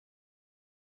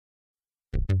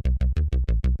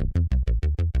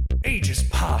Ages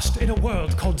passed in a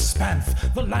world called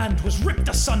Spanth. The land was ripped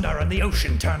asunder and the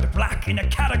ocean turned black in a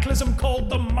cataclysm called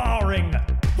the Marring.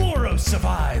 Boros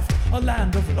survived, a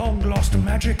land of long-lost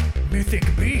magic, mythic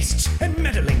beasts, and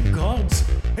meddling gods.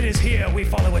 It is here we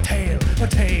follow a tale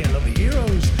of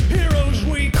heroes, heroes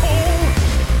we call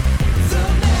the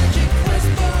Magic Quest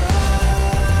Boys.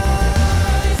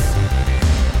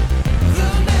 The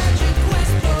Magic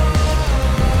Quest Boys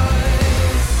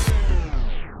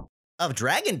of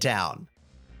Dragontown.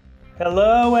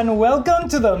 Hello and welcome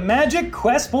to the Magic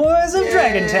Quest Boys of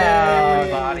Dragontown.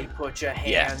 Everybody put your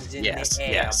hands in the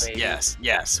air, baby.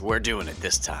 Yes, we're doing it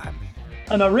this time.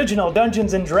 An original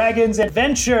Dungeons & Dragons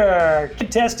adventure.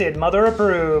 Kid tested, mother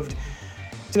approved.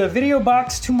 To the video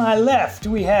box to my left,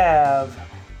 we have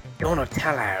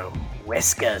Donatello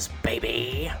Whiskers,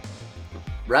 baby.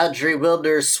 Rodri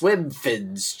Wilder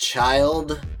Swimfins,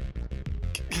 child.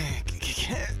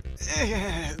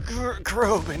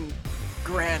 Groban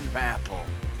Grand Maple.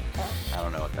 I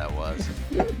don't know what that was.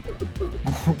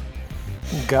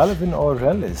 Galvin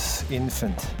Aurelis,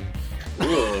 infant.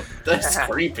 Ooh, that's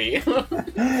creepy.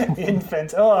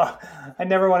 infant. Oh, I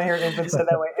never want to hear infant said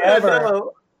that way ever.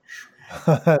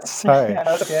 Sorry.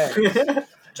 Okay.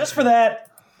 Just for that,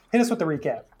 hit us with the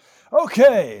recap.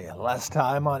 Okay, last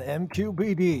time on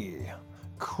MQBD,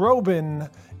 Krobin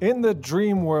in the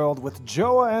dream world with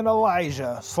Joa and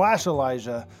Elijah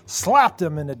slapped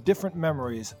him into different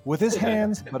memories with his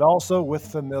hands, but also with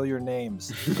familiar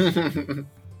names.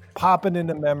 Popping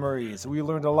into memories, we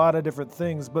learned a lot of different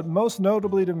things, but most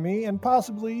notably to me, and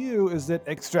possibly you, is that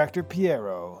Extractor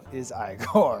Piero is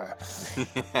Igor.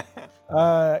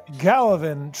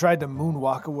 Gallivan tried to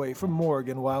moonwalk away from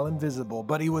Morgan while invisible,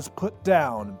 but he was put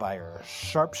down by her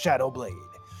sharp shadow blade.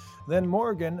 Then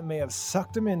Morgan may have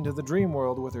sucked him into the dream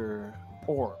world with her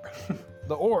orb.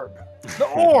 The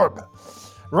orb!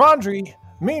 Rondry,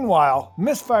 meanwhile,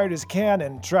 misfired his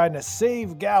cannon trying to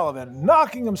save Gallivan,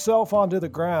 knocking himself onto the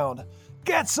ground.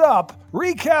 Gets up,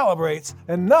 recalibrates,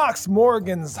 and knocks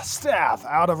Morgan's staff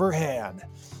out of her hand.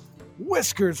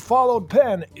 Whiskers followed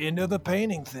Penn into the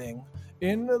painting thing,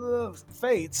 into the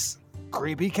Fates'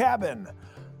 creepy cabin.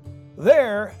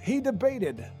 There, he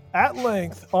debated at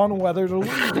length on whether to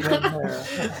leave him there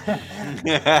with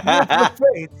the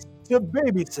Fates to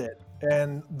babysit,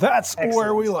 and that's Excellent.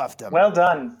 where we left him. Well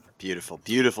done. Beautiful. Love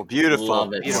it, Beautiful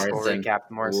Morrison. recap,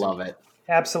 Morrison. Love it.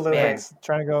 Absolutely. Man.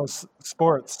 Trying to go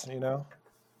sports, you know?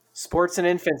 Sports and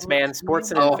infants, man.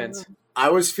 Sports and infants. I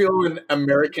was feeling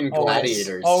American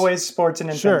Gladiators. Always sports and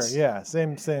infants. Sure, yeah,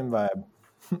 same vibe.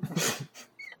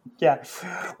 Yeah.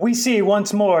 We see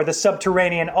once more the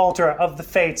subterranean altar of the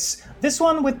Fates. This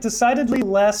one with decidedly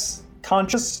less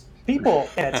conscious people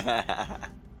in it.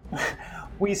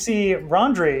 We see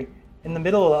Rondry in the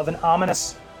middle of an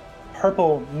ominous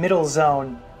purple middle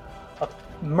zone. A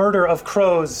murder of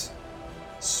crows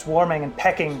swarming and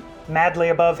pecking madly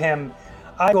above him.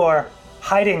 Igor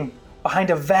hiding behind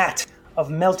a vat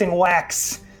of melting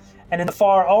wax. And in the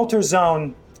far altar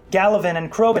zone, Gallivan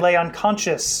and Krobin lay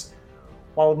unconscious,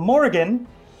 while Morgan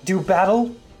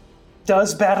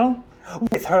does battle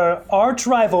with her arch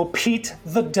rival Pete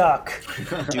the Duck.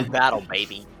 Do battle,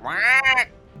 baby.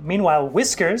 Meanwhile,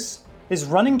 Whiskers is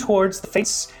running towards the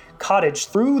Fates' cottage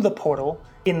through the portal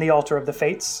in the Altar of the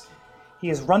Fates. He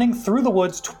is running through the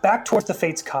woods back towards the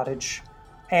Fates' cottage,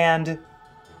 and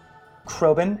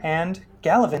Krobin and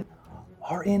Gallivan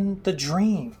are in the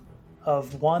dream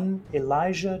of one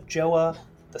Elijah Joa,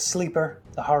 the sleeper,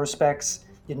 the Haruspects.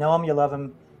 You know him, you love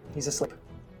him, he's asleep.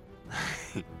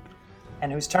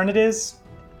 And whose turn it is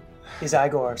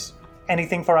Igor's.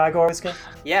 Anything for Igor, Whisker?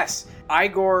 Yes,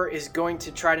 Igor is going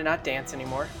to try to not dance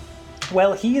anymore.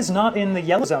 Well, he is not in the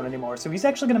yellow zone anymore, so he's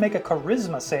actually going to make a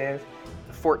charisma save.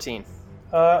 14.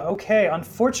 Okay,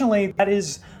 unfortunately, that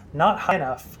is not high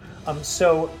enough.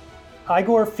 So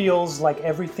Igor feels like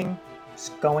everything's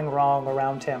going wrong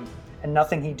around him, and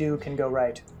nothing he do can go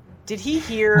right. Did he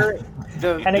hear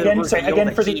the And again, the reveal again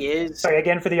that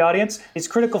for the audience, his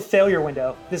critical failure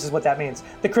window. This is what that means.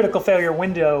 The critical failure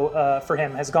window for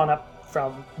him has gone up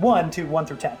from 1 to 1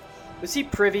 through 10. Was he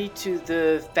privy to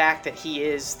the fact that he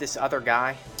is this other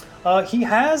guy? He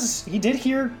did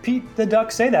hear Pete the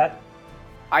Duck say that.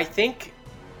 I think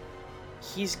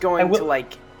he's going to,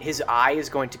 like, his eye is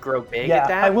going to grow big Yeah, at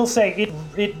that. I will say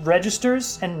it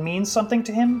registers and means something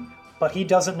to him, but he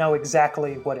doesn't know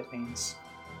exactly what it means.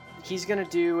 He's going to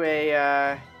do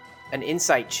an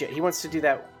insight check. He wants to do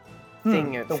that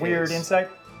thing of The weird his. insight?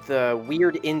 The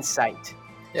weird insight.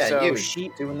 Yeah, so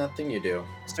you doing that thing you do.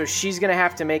 So she's going to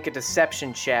have to make a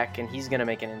deception check, and he's going to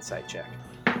make an insight check.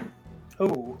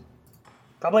 Ooh.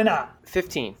 Probably not.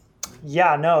 15.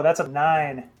 Yeah, no, that's a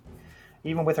 9.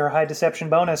 Even with her high deception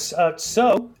bonus.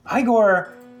 So,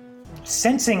 Igor,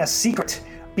 sensing a secret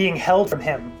being held from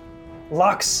him,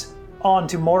 locks on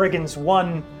to Morrigan's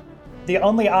the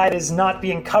only eye that is not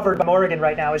being covered by Morrigan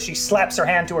right now as she slaps her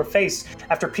hand to her face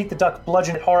after Pete the Duck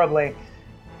bludgeoned it horribly.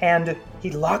 And he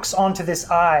locks onto this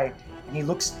eye, and he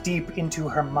looks deep into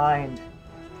her mind.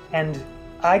 And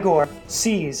Igor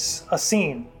sees a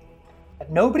scene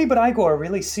that nobody but Igor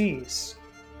really sees.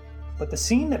 But the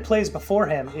scene that plays before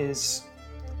him is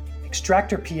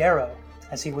Extractor Piero,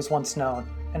 as he was once known,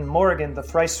 and Morrigan the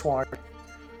Thrice-Sworn,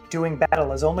 doing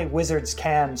battle as only wizards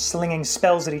can, slinging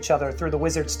spells at each other through the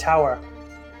wizard's tower.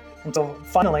 Until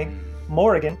finally,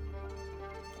 Morrigan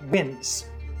wins,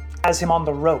 has him on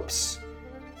the ropes,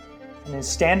 and is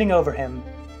standing over him,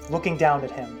 looking down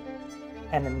at him,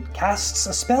 and then casts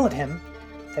a spell at him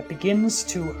that begins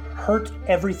to hurt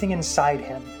everything inside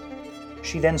him.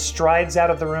 She then strides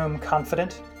out of the room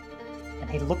confident, and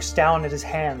he looks down at his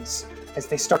hands as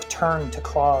they start to turn to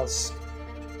claws,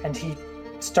 and he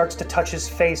starts to touch his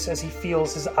face as he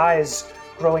feels his eyes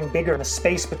growing bigger and the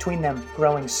space between them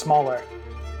growing smaller.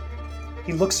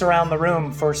 He looks around the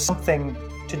room for something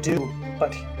to do,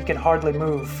 but he can hardly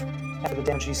move after the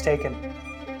damage he's taken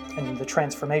and the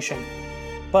transformation.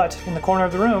 But in the corner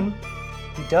of the room,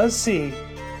 he does see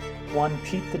one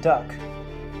Pete the Duck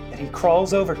that he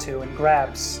crawls over to and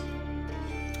grabs,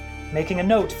 making a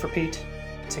note for Pete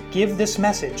to give this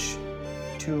message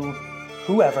to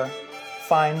whoever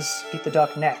finds Pete the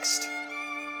Duck next.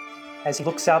 As he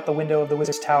looks out the window of the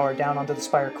wizard's tower down onto the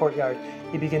Spire courtyard,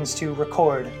 he begins to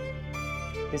record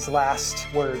his last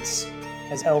words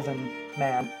as Elven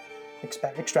Man,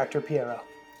 Extractor Piero.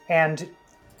 And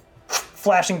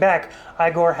flashing back,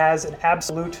 Igor has an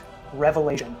absolute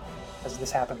revelation as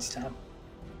this happens to him.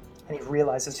 And he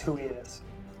realizes who he is.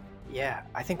 Yeah,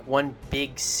 I think one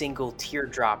big single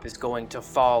teardrop is going to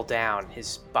fall down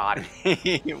his body.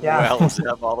 He wells it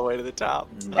up all the way to the top.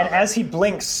 And as he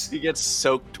blinks... He gets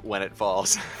soaked when it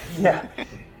falls. Yeah.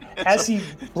 As he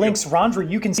blinks, Rondra,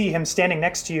 you can see him standing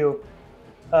next to you.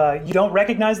 You don't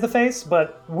recognize the face,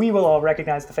 but we will all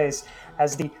recognize the face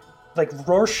as the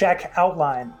Rorschach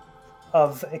outline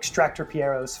of Extractor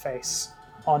Piero's face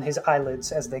on his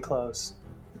eyelids as they close.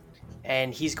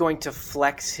 And he's going to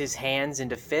flex his hands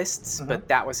into fists, but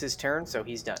that was his turn, so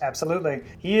he's done. Absolutely.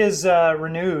 He is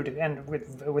renewed and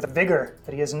with a vigor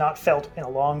that he has not felt in a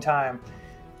long time.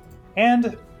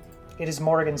 And it is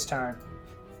Morrigan's turn.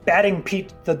 Batting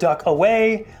Pete the Duck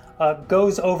away,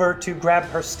 goes over to grab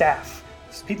her staff.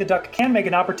 Pete the Duck can make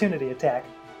an opportunity attack.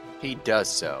 He does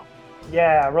so.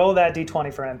 Yeah, roll that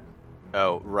d20 for him.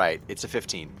 Oh, right. It's a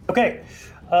 15. Okay.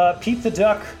 Pete the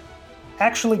Duck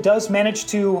actually does manage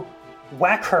to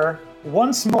whack her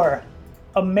once more,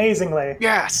 amazingly.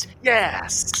 Yes!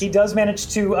 Yes! He does manage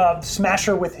to smash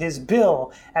her with his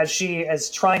bill as she is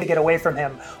trying to get away from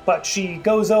him, but she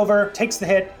goes over, takes the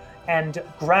hit, and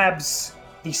grabs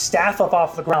the staff up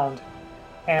off the ground,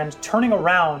 and turning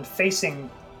around, facing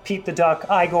Pete the Duck,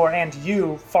 Igor, and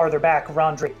you farther back,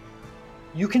 Rondri,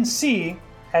 you can see,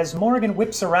 as Morrigan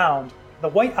whips around, the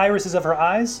white irises of her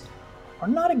eyes are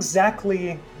not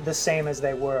exactly the same as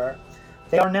they were.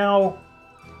 They are now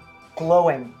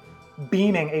glowing,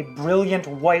 beaming a brilliant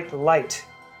white light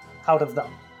out of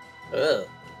them. Ugh.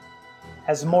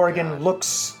 As Morrigan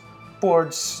looks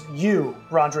towards you,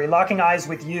 Rondri, locking eyes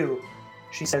with you,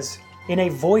 she says, in a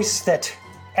voice that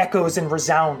echoes and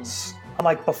resounds,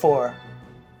 unlike before,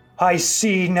 "I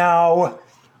see now.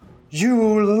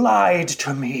 You lied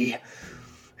to me.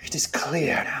 It is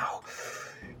clear now.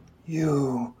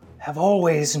 You have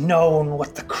always known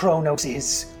what the Chronos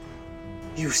is.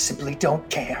 You simply don't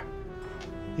care.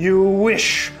 You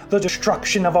wish the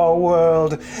destruction of our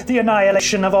world, the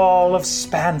annihilation of all of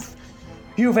Spanth.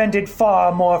 You've ended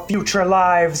far more future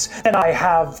lives than I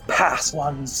have past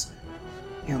ones.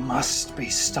 You must be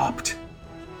stopped.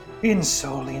 In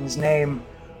Solian's name,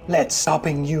 let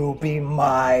stopping you be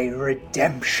my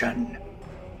redemption."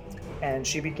 And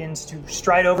she begins to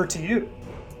stride over to you.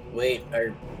 Wait,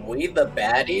 are we the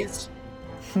baddies?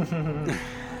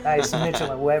 Nice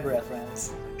Mitchell and Webb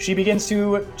reference. She begins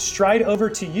to stride over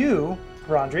to you,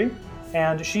 Rondri,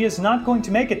 and she is not going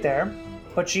to make it there,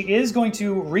 but she is going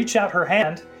to reach out her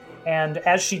hand, and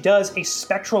as she does, a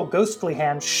spectral ghostly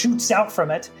hand shoots out from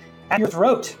it at your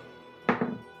throat.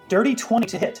 Dirty 20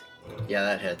 to hit. Yeah,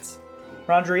 that hits.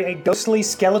 Rondri, a ghostly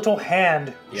skeletal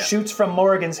hand shoots from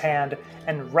Morrigan's hand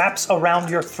and wraps around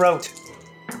your throat.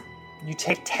 You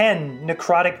take 10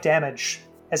 necrotic damage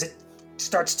as it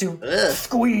starts to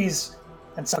squeeze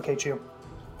and suffocate you.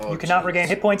 You cannot regain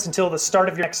hit points until the start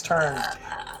of your next turn.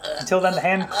 Until then, the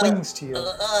hand clings to you.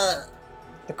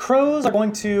 The crows are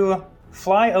going to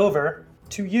fly over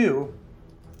to you,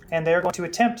 and they're going to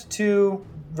attempt to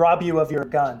rob you of your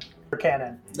gun, your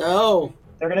cannon. No.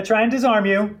 They're going to try and disarm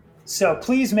you, so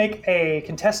please make a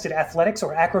contested athletics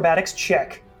or acrobatics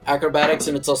check. Acrobatics,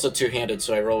 and it's also two-handed,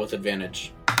 so I roll with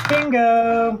advantage.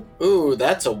 Bingo! Ooh,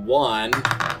 that's a 1.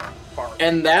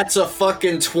 And that's a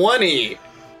fucking 20.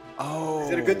 Oh.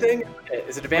 Is it a good thing?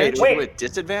 Is it advantage? Wait. With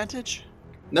disadvantage?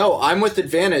 No, I'm with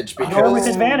advantage You're because with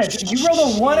advantage. You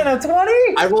rolled a 1 and a 20?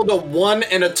 I rolled a 1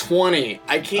 and a 20.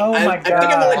 I can't. Oh my I think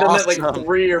I've only done that like Awesome.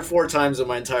 3 or 4 times in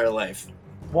my entire life.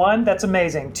 1, that's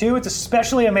amazing. 2, it's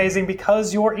especially amazing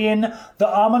because you're in the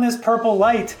ominous purple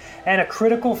light. And a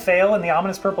critical fail in the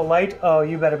ominous purple light, oh,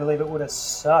 you better believe it would have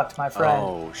sucked, my friend.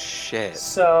 Oh, shit.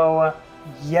 So,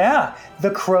 yeah,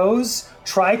 the crows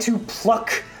try to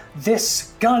pluck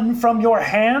this gun from your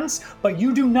hands, but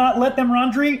you do not let them,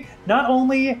 Rondri. Not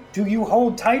only do you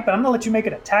hold tight, but I'm gonna let you make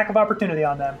an attack of opportunity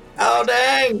on them. Oh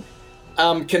dang!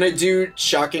 Can I do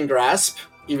shocking grasp,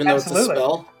 even though it's a Absolutely.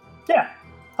 spell? Yeah,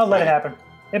 I'll let it happen.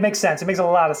 It makes sense. It makes a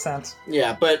lot of sense.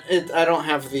 Yeah, but I don't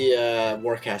have the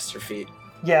Warcaster feat.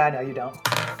 Yeah, I know you don't.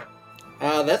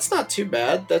 That's not too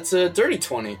bad. That's a dirty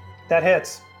 20. That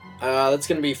hits. That's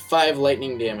gonna be 5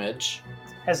 lightning damage.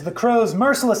 As the crows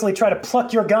mercilessly try to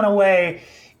pluck your gun away,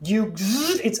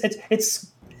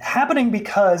 it's happening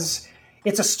because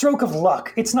it's a stroke of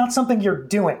luck. It's not something you're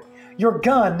doing. Your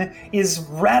gun is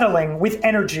rattling with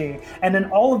energy, and then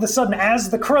all of a sudden,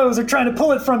 as the crows are trying to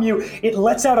pull it from you, it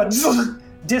lets out a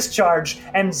discharge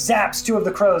and zaps 2 of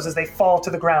the crows as they fall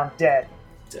to the ground dead.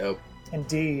 Dope.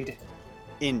 Indeed.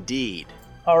 Indeed.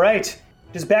 All right,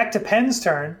 it is back to Pen's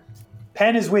turn.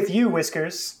 Pen is with you,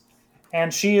 Whiskers.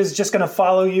 And she is just going to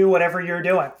follow you, whatever you're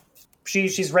doing.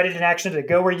 She's ready in action to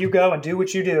go where you go and do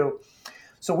what you do.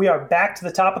 So we are back to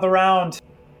the top of the round.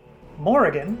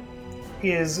 Morrigan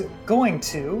is going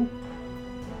to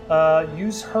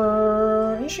use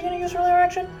her... Is she going to use her lair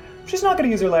action? She's not going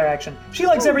to use her lair action. She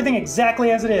likes everything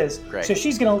exactly as it is. Great. So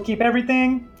she's going to keep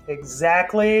everything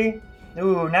exactly...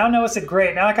 Ooh, now Noah said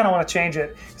great. Now I kind of want to change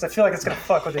it because I feel like it's going to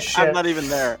fuck with his shit. I'm not even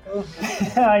there.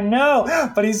 I know,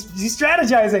 but he's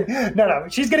strategizing. No,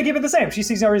 she's going to keep it the same. She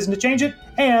sees no reason to change it.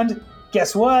 And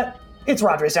guess what? It's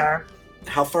Rondre's turn.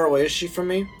 How far away is she from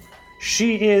me?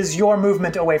 She is your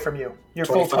movement away from you. Your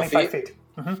full 25 feet.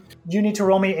 You need to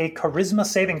roll me a charisma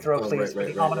saving throw, please, for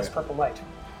the ominous purple light.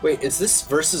 Wait, is this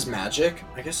versus magic?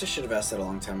 I guess I should have asked that a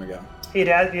long time ago. It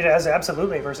has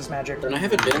absolutely versus magic. Then I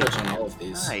have advantage on all of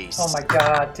these. Nice. Oh my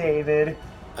god, David.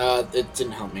 It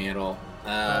didn't help me at all.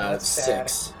 that's sad.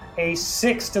 6. A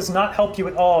 6 does not help you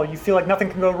at all. You feel like nothing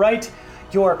can go right.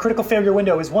 Your critical failure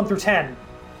window is 1 through 10.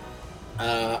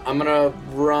 I'm gonna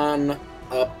run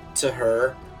up to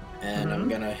her, and I'm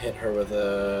gonna hit her with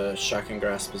a shocking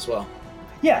grasp as well.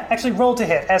 Yeah, actually roll to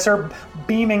hit as her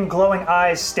beaming, glowing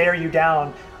eyes stare you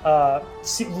down,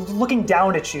 looking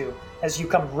down at you as you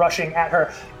come rushing at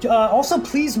her. Also,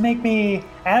 please make me,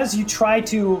 as you try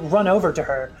to run over to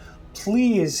her,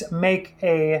 please make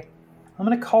I'm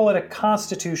going to call it a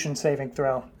Constitution saving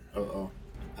throw, Uh-oh.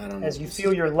 I don't know. as you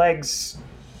feel your legs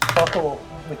buckle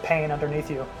with pain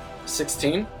underneath you.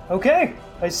 16? Okay,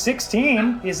 a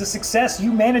 16 is a success.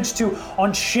 You manage to,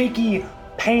 on shaky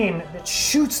pain that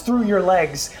shoots through your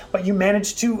legs, but you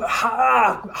manage to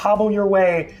hobble your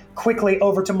way quickly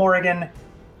over to Morrigan.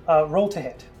 Roll to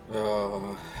hit.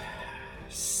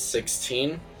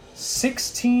 16?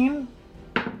 16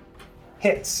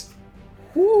 hits.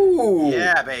 Ooh!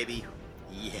 Yeah, baby.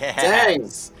 Yeah. Dang!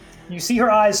 You see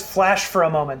her eyes flash for a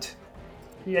moment,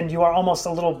 and you are almost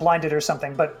a little blinded or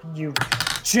something, but you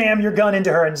jam your gun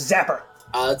into her and zap her.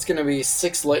 It's gonna be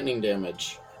 6 lightning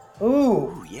damage. Ooh.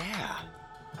 Ooh, yeah.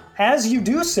 As you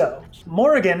do so,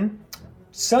 Morrigan,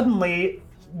 suddenly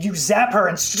you zap her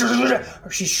and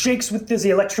she shakes with the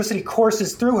electricity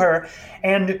courses through her,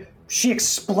 and she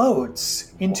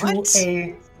explodes into What?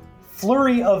 a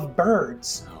flurry of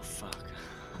birds. Oh, fuck.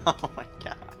 Oh, my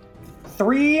God.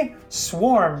 3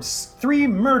 swarms, 3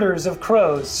 murders of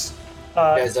crows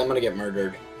Guys, I'm gonna get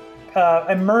murdered.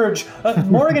 emerge.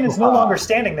 Morrigan is no longer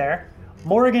standing there.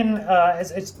 Morrigan,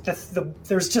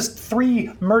 there's just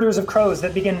 3 murders of crows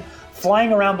that begin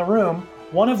flying around the room,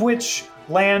 one of which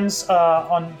lands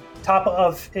on top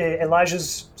of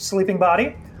Elijah's sleeping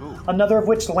body, another of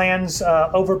which lands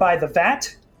over by the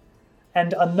vat,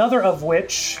 and another of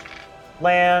which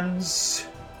lands...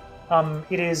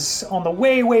 it is on the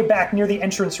way back near the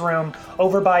entrance room,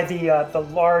 over by the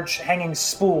large hanging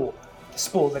spool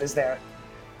that is there.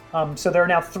 So there are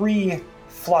now 3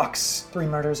 flocks, 3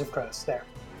 murders of crows there.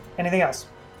 Anything else?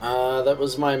 That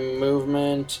was my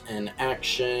movement and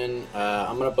action.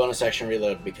 I'm gonna bonus action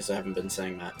reload because I haven't been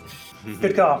saying that.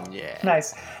 Good call. Yeah.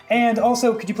 Nice. And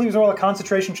also, could you please roll a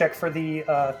concentration check for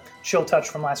the chill touch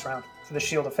from last round, for the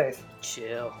Shield of Faith?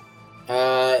 Chill.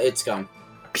 It's gone.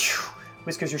 Pew!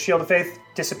 Whiskers, your Shield of Faith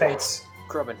dissipates.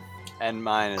 Krobin. And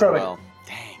mine as Krobin. well.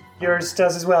 Dang. Yours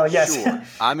does as well, yes. Sure.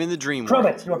 I'm in the dream world.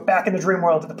 Krobin, you are back in the dream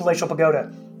world at the Palatial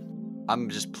Pagoda. I'm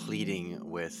just pleading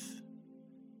with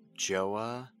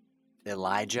Joah,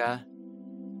 Elijah,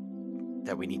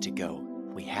 that we need to go.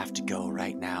 We have to go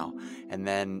right now. And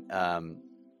then I'm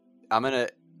going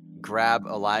to grab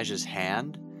Elijah's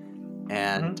hand,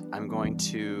 and I'm going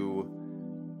to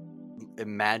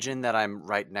imagine that I'm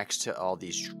right next to all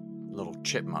these little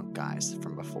chipmunk guys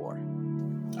from before.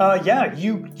 Yeah,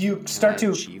 you start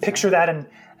to achieve picture that,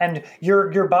 and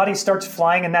your body starts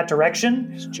flying in that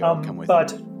direction. Does Joe come with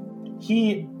but me?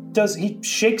 he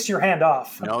shakes your hand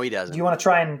off. No, he doesn't. Do you want to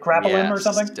try and grapple him or Yes,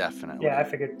 something? Definitely. Yeah, I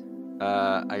figured.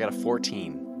 I got a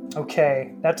 14.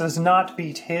 Okay, that does not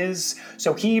beat his.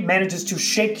 So he manages to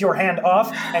shake your hand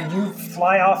off, and you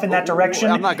fly off in that direction.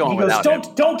 I'm not going he goes, without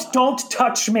him. Don't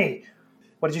touch me.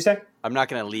 What did you say? I'm not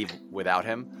going to leave without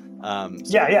him. So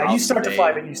Yeah, I'll you start to stay,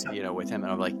 fly, but you stop. with him,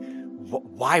 and I'm like,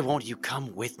 why won't you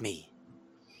come with me?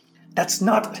 That's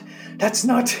not that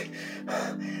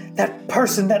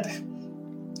person that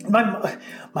my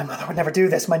mother would never do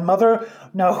this. My mother,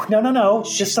 no.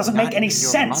 This She's doesn't not make any even your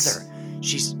sense. Mother.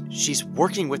 She's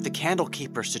working with the Candle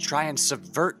Keepers to try and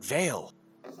subvert Vale.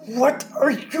 What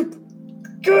are you?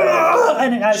 Gah!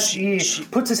 And as she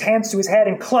puts his hands to his head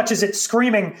and clutches it,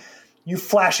 screaming, you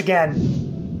flash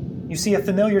again. You see a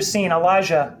familiar scene,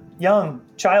 Elijah, young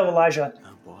child Elijah,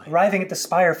 arriving at the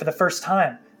spire for the first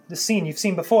time. The scene you've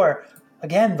seen before.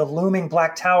 Again, the looming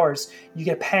black towers. You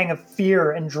get a pang of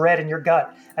fear and dread in your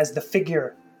gut as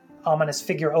the ominous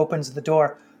figure opens the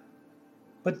door.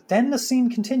 But then the scene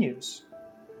continues.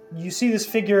 You see this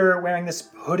figure wearing this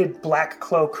hooded black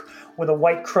cloak with a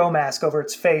white crow mask over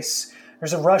its face.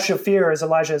 There's a rush of fear as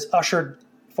Elijah is ushered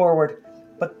forward.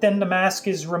 But then the mask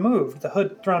is removed, the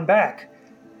hood thrown back,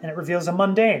 and it reveals a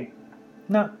mundane,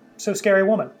 not so scary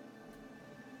woman.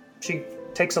 She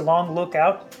takes a long look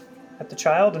out at the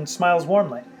child and smiles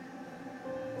warmly.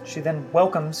 She then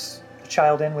welcomes the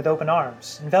child in with open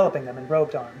arms, enveloping them in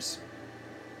robed arms.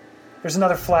 There's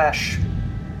another flash.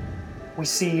 We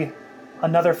see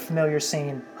another familiar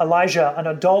scene. Elijah, an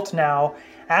adult now,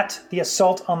 at the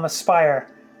assault on the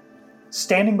spire,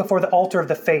 standing before the altar of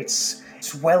the Fates,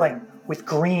 swelling with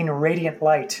green, radiant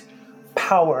light.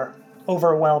 Power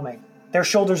overwhelming. Their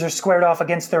shoulders are squared off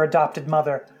against their adopted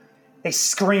mother. They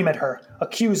scream at her,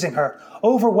 accusing her,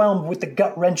 overwhelmed with the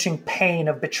gut-wrenching pain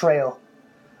of betrayal.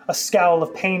 A scowl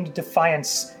of pained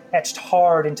defiance etched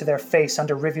hard into their face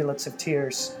under rivulets of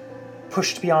tears,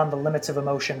 pushed beyond the limits of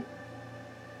emotion.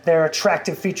 Their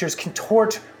attractive features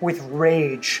contort with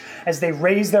rage as they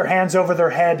raise their hands over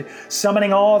their head,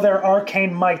 summoning all their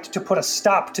arcane might to put a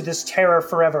stop to this terror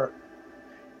forever.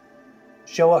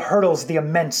 Joah hurtles the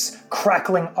immense,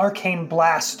 crackling arcane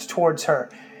blast towards her,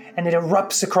 and it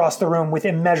erupts across the room with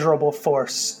immeasurable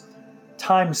force.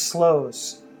 Time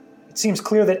slows. It seems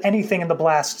clear that anything in the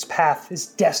blast's path is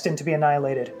destined to be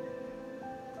annihilated.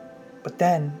 But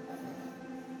then,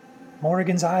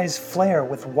 Morrigan's eyes flare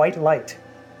with white light,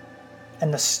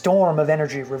 and the storm of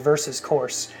energy reverses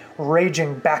course,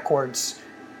 raging backwards,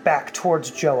 back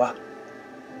towards Joah.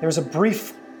 There's a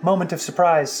brief moment of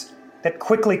surprise that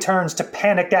quickly turns to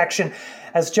panicked action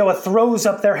as Joah throws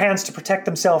up their hands to protect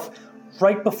themselves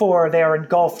right before they are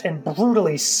engulfed and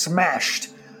brutally smashed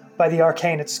by the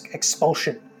arcane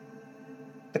expulsion.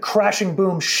 The crashing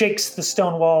boom shakes the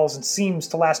stone walls and seems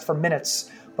to last for minutes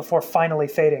before finally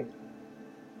fading.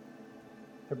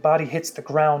 Their body hits the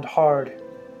ground hard,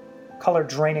 color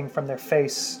draining from their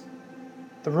face.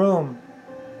 The room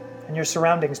and your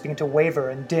surroundings begin to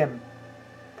waver and dim.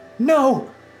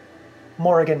 No!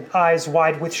 Morrigan, eyes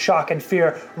wide with shock and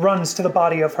fear, runs to the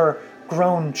body of her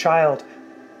grown child,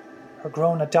 her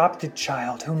grown adopted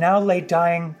child, who now lay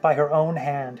dying by her own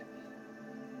hand.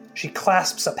 She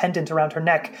clasps a pendant around her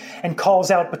neck and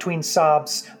calls out between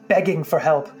sobs, begging for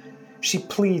help. She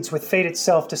pleads with fate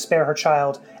itself to spare her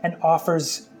child and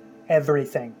offers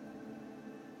everything.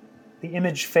 The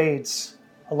image fades,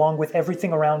 along with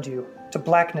everything around you, to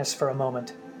blackness for a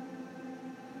moment.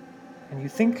 And you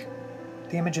think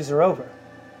the images are over.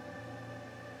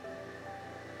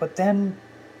 But then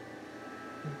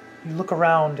you look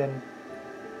around and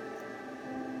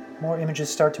more images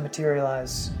start to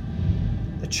materialize.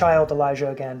 The child Elijah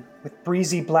again, with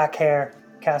breezy black hair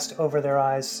cast over their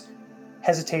eyes,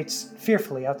 hesitates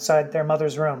fearfully outside their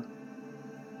mother's room.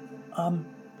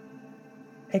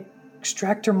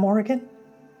 Extractor Morgan?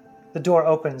 The door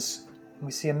opens, and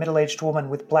we see a middle-aged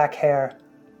woman with black hair,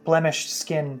 blemished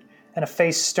skin, and a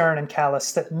face stern and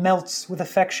callous that melts with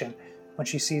affection when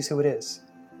she sees who it is.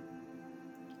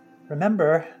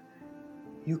 Remember,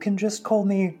 you can just call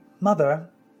me Mother,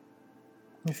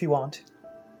 if you want.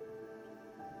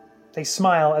 They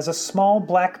smile as a small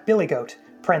black billy goat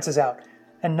prances out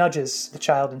and nudges the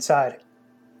child inside.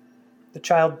 The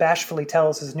child bashfully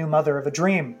tells his new mother of a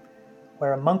dream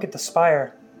where a monk at the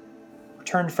spire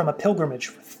returned from a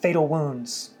pilgrimage with fatal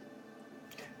wounds.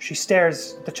 She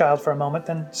stares at the child for a moment,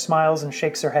 then smiles and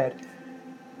shakes her head.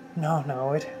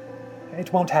 No,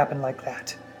 it won't happen like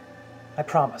that. I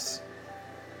promise.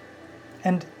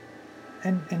 And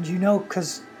you know,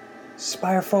 'cause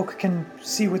Spire folk can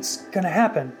see what's gonna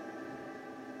happen,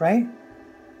 right?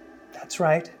 That's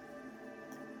right.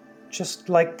 Just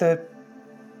like the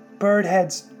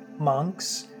Birdheads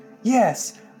monks.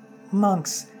 Yes,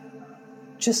 monks.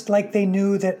 Just like they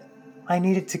knew that I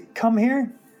needed to come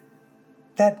here.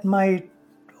 That my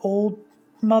old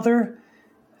mother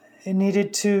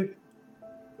needed to...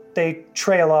 They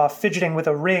trail off, fidgeting with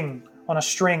a ring on a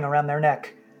string around their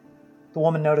neck. The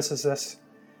woman notices this.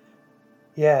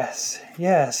 Yes,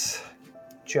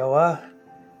 Joa,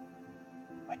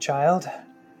 my child.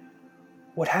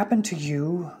 What happened to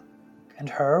you and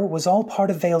her was all part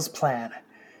of Vale's plan.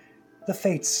 The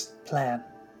Fates' plan.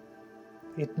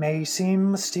 It may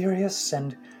seem mysterious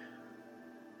and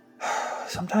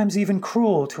sometimes even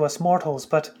cruel to us mortals,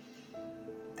 but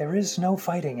there is no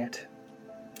fighting it.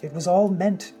 It was all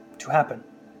meant to happen.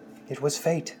 It was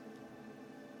fate.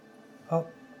 Oh,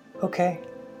 okay.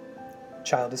 The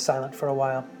child is silent for a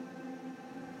while.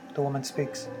 The woman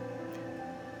speaks.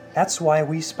 That's why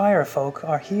we Spire folk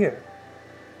are here.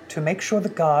 To make sure the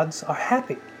gods are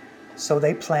happy, so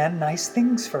they plan nice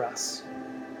things for us.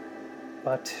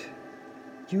 But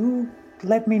you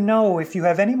let me know if you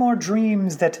have any more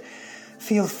dreams that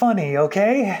feel funny,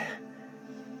 okay?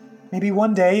 Maybe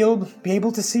one day you'll be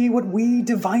able to see what we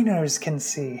diviners can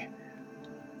see.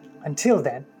 Until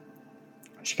then,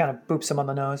 she kind of boops him on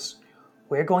the nose,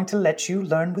 we're going to let you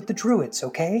learn with the druids,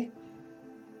 okay?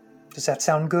 Does that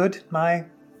sound good, my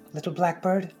little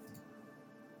blackbird?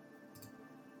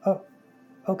 Oh,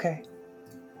 okay.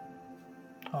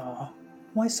 Aw,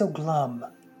 why so glum?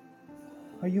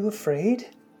 Are you afraid?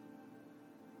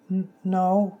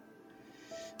 No.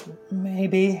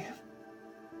 Maybe.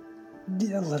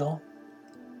 A little.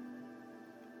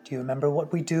 Do you remember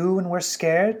what we do when we're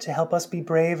scared to help us be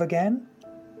brave again?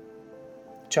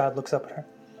 The child looks up at her.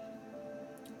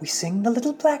 We sing the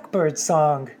little blackbird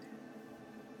song.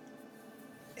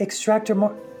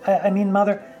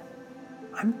 Mother,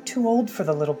 I'm too old for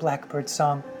the little blackbird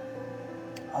song.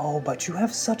 Oh, but you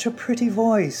have such a pretty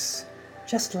voice,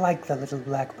 just like the little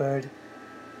blackbird.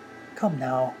 Come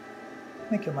now,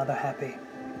 make your mother happy.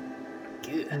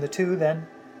 Good. And the two then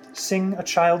sing a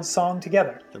child's song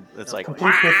together. It's like,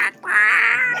 Complete with...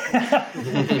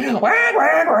 Wag,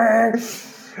 wag, wag.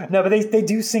 No, but they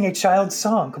do sing a child's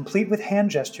song, complete with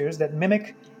hand gestures that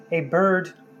mimic a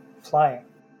bird flying.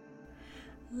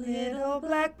 Little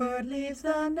blackbird leaves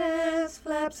the nest,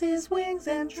 flaps his wings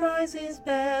and tries his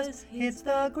best, hits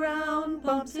the ground,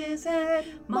 bumps his head,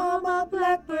 Mama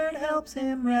blackbird helps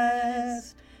him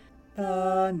rest.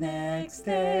 The next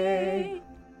day,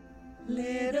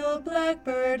 little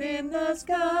blackbird in the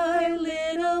sky,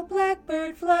 little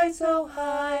blackbird flies so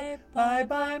high,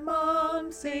 bye-bye Mom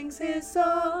sings his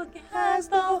song, has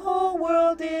the whole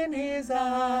world in his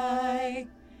eye.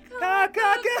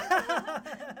 Ka-ka-ka!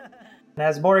 And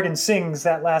as Morgan sings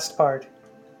that last part,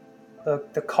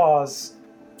 the cause,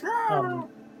 the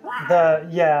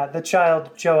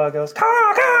child Joa goes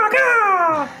caw caw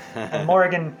caw, and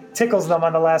Morgan tickles them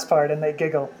on the last part, and they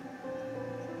giggle.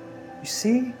 You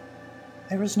see,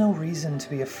 there is no reason to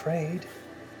be afraid.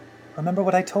 Remember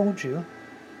what I told you.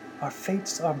 Our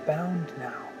fates are bound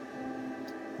now.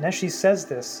 And as she says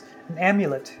this, an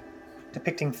amulet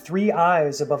depicting 3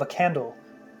 eyes above a candle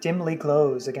dimly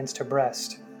glows against her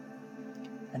breast.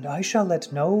 And I shall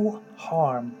let no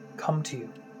harm come to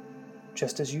you,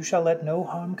 just as you shall let no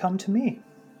harm come to me.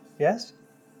 Yes?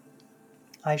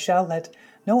 I shall let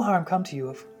no harm come to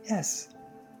you. Yes.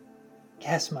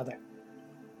 Yes, Mother.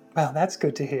 Well, that's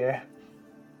good to hear.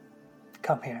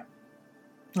 Come here.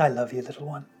 I love you, little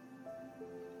one.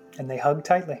 And they hug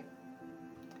tightly.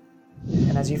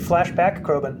 And as you flash back,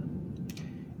 Krobin,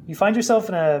 you find yourself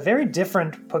in a very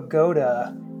different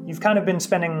pagoda. You've kind of been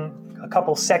spending a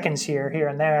couple seconds here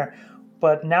and there,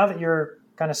 but now that you're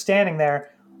kind of standing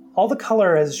there, all the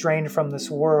color has drained from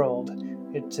this world.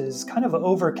 It is kind of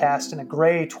overcast in a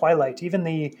gray twilight. Even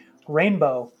the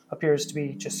rainbow appears to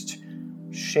be just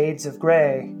shades of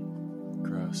gray.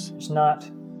 Gross. There's not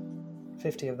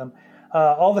 50 of them.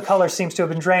 All the color seems to have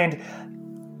been drained,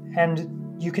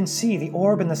 and you can see the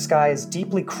orb in the sky is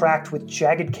deeply cracked with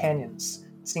jagged canyons.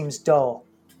 It seems dull,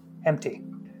 empty.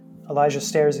 Elijah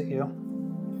stares at you,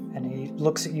 and he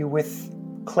looks at you with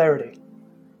clarity.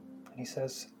 And he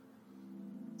says,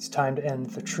 "It's time to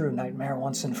end the true nightmare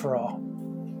once and for all."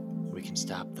 We can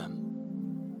stop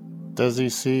them. Does he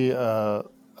see a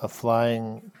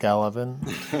flying Galavin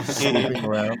swooping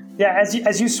around? Yeah,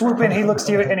 as you swoop in, he looks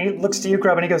to you, and he looks to you,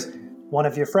 Grub, and he goes, "One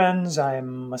of your friends,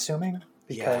 I'm assuming?"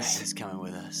 Yeah, Because, he's coming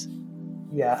with us.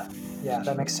 yeah,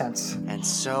 that makes sense. And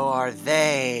so are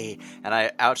they. And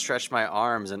I outstretch my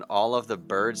arms, and all of the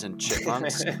birds and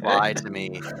chipmunks fly to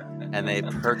me, and they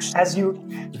perch As you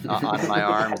on my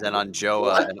arms and on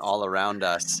Joa and all around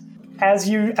us. As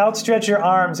you outstretch your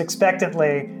arms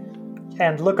expectantly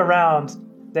and look around,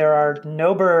 there are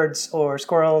no birds or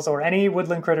squirrels or any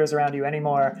woodland critters around you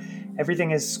anymore.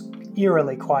 Everything is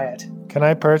eerily quiet. Can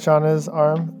I perch on his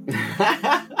arm?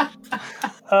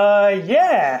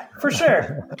 Yeah, for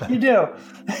sure. You do.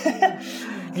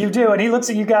 You do. And he looks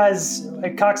at you guys,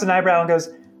 cocks an eyebrow and goes,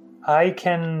 "I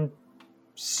can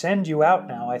send you out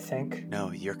now, I think.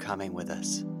 No, you're coming with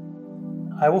us.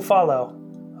 I will follow.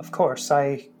 Of course,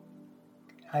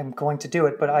 I'm going to do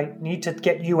it, but I need to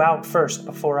get you out first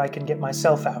before I can get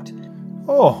myself out."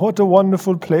 Oh, what a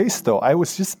wonderful place, though. I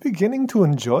was just beginning to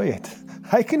enjoy it.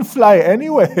 I can fly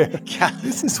anywhere.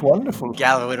 This is wonderful.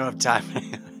 Galvin, we don't have time.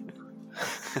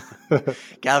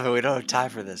 Galvin, we don't have time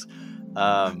for this.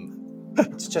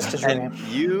 It's just a dream.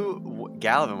 And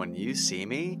Galvin, when you see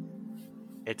me,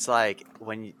 it's like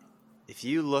if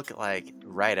you look like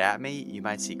right at me, you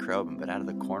might see Krobin, but out of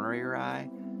the corner of your eye,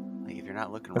 like if you're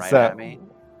not looking What's right that? at me,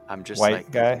 I'm just White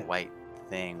like guy? a white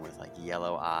thing with like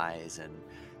yellow eyes, and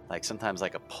like sometimes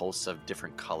like a pulse of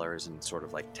different colors and sort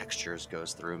of like textures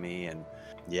goes through me, and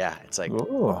yeah, it's like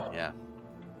Ooh. yeah.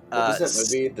 What was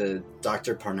that movie, the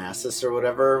Dr. Parnassus or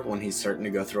whatever, when he's starting to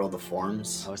go through all the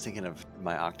forms? I was thinking of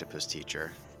my octopus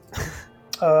teacher.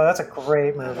 Oh, that's a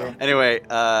great movie. Anyway,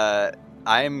 I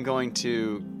am going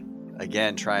to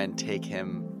again try and take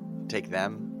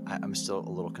them. I'm still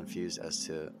a little confused as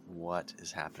to what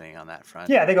is happening on that front.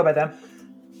 Yeah, they go by them.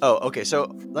 Oh, okay.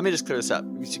 So let me just clear this up,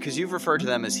 because you've referred to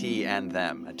them as he and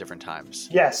them at different times.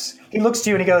 Yes. He looks to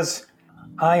you and he goes,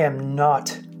 "I am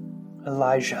not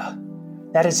Elijah.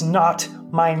 That is not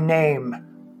my name.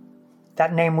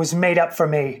 That name was made up for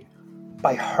me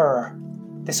by her.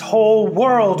 This whole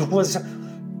world was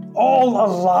all a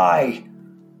lie.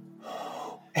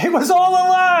 It was all a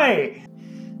lie!"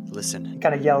 Listen, He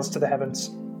kind of yells to the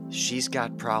heavens. she's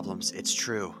got problems. It's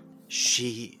true.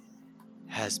 She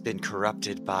has been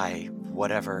corrupted by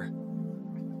whatever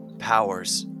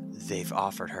powers they've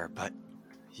offered her, but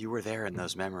you were there in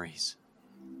those memories.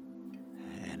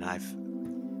 And I've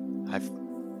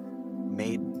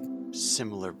made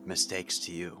similar mistakes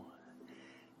to you.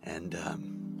 And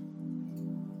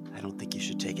I don't think you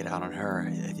should take it out on her.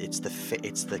 It's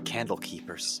the Candle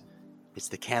Keepers. It's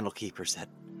the Candle Keepers that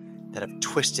have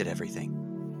twisted everything.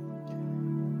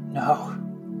 No.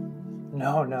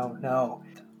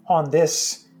 On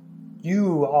this,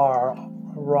 you are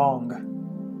wrong.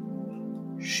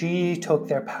 She took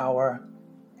their power,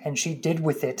 and she did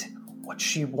with it what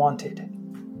she wanted.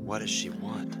 What does she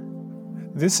want?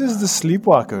 This is the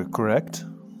Sleepwalker, correct?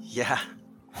 Yeah.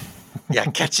 Yeah,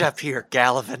 catch up here,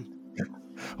 Galavin.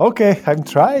 Okay, I'm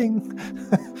trying.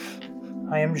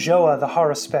 I am Joa the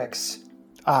Haruspex.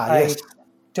 Yes.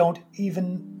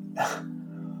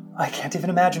 I can't even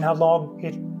imagine how long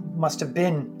it must have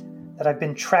been that I've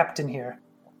been trapped in here.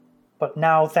 But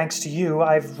now, thanks to you,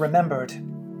 I've remembered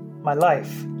my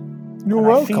life. You're And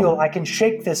welcome. I feel I can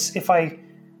shake this if I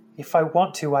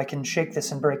want to. I can shake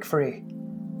this and break free.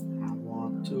 I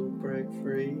want to break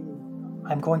free.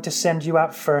 I'm going to send you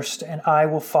out first, and I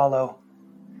will follow.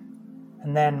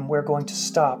 And then we're going to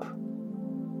stop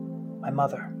my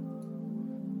mother.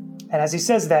 And as he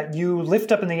says that, you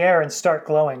lift up in the air and start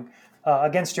glowing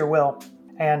against your will.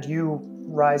 And you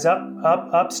rise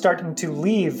up, starting to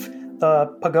leave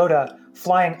the pagoda,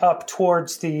 flying up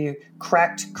towards the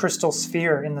cracked crystal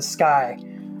sphere in the sky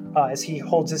as he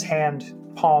holds his hand,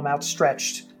 palm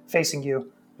outstretched, facing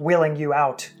you, willing you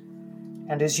out.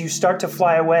 And as you start to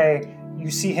fly away, you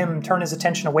see him turn his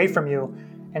attention away from you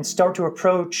and start to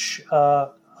approach a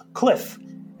cliff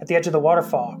at the edge of the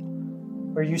waterfall,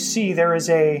 where you see there is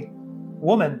a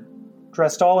woman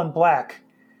dressed all in black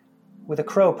with a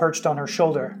crow perched on her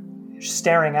shoulder,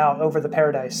 staring out over the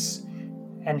paradise.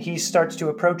 And he starts to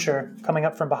approach her, coming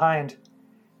up from behind.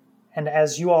 And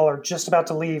as you all are just about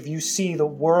to leave, you see the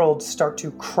world start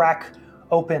to crack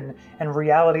open, and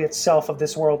reality itself of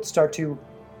this world start to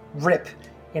rip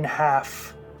in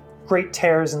half. Great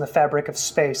tears in the fabric of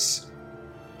space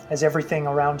as everything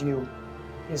around you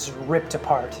is ripped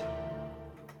apart.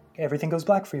 Everything goes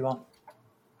black for you all.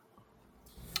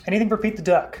 Anything for Pete the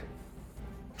Duck?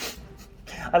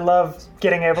 I love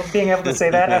being able to say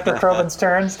that after Krobin's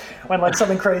turns when like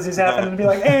something crazy's happened and be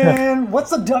like, and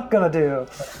what's the duck gonna do?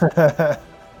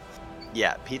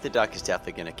 Yeah, Pete the Duck is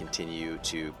definitely going to continue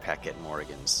to peck at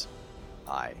Morrigan's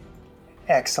eye.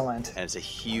 Excellent. And it's a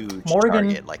huge Morrigan-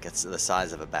 target, like it's the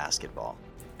size of a basketball.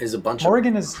 Is a bunch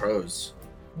Morrigan of is- crows.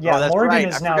 Yeah, Oh, that's Morgan right.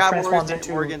 is I now forgot transformed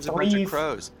into Morgan's a bunch 3 of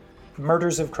crows.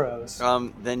 murders of crows.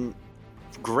 Then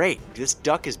great. This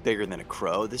duck is bigger than a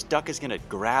crow. This duck is going to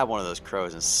grab one of those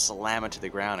crows and slam it to the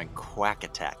ground and quack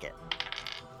attack it.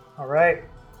 All right.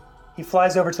 He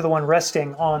flies over to the one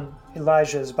resting on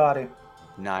Elijah's body.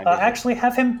 Actually,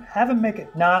 have him make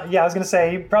it. Nah, yeah, I was gonna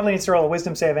say he probably needs to roll a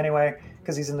wisdom save anyway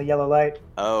because he's in the yellow light.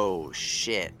 Oh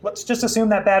shit! Let's just assume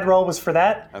that bad roll was for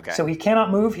that. Okay. So he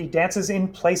cannot move. He dances in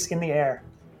place in the air.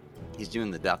 He's doing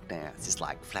the duck dance. It's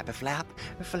like flap a flap,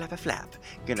 flap a flap.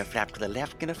 Gonna flap to the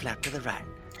left, gonna flap to the right.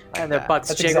 Like And their that. butts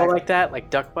That's jiggle exactly- like that, like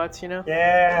duck butts, you know?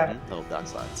 Yeah. Little duck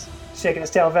sluts. Shaking his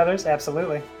tail feathers.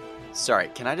 Absolutely. Sorry,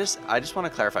 I just want to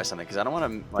clarify something because I don't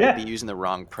want to Yeah. be using the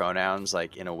wrong pronouns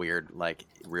like in a weird like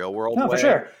real world No, way. for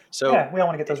sure. So Yeah, we all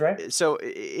want to get those right. So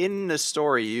in the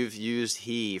story, you've used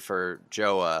he for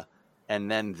Joah,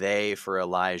 and then they for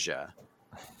Elijah.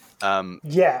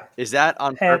 Yeah. Is that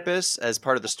on And- purpose as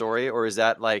part of the story, or is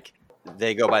that like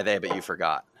they go by they but you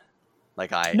forgot?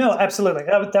 Like I. No, absolutely.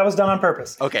 That was done on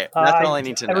purpose. Okay, that's all I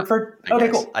need to know. Okay,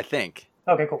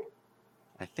 guess. cool.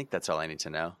 I think that's all I need to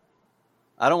know.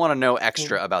 I don't want to know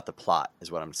extra about the plot,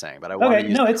 is what I'm saying, but I want to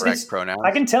use the correct pronouns.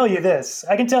 I can tell you this.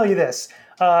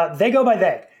 They go by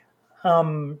they.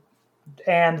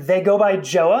 And they go by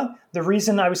Joah. The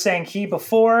reason I was saying he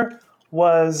before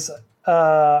was,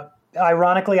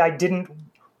 ironically, I didn't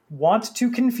want to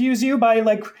confuse you by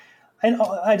and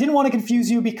I didn't want to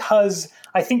confuse you because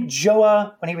I think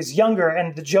Joah, when he was younger,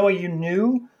 and the Joah you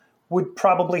knew, would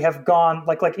probably have gone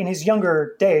like in his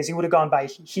younger days, he would have gone by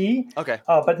he. Okay.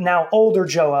 But now older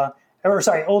Joah, older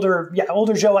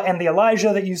Joah and the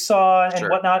Elijah that you saw and Sure.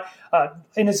 whatnot,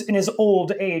 in his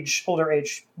older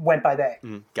age, went by they.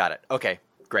 Got it. Okay,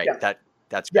 great. Yeah.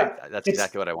 That's great. Yeah, That's it's-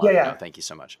 exactly what I wanted yeah, to yeah. know. Thank you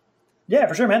so much. Yeah,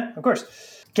 for sure, man. Of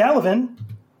course. Gallivan,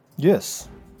 Yes.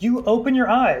 you open your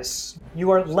eyes. You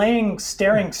are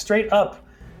staring straight up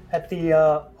at the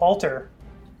altar.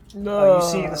 You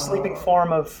see the sleeping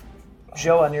form of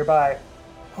Joah nearby.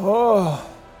 Oh,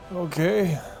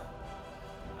 okay.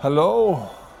 Hello.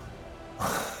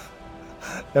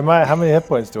 How many hit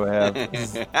points do I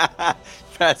have?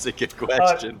 That's a good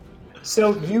question.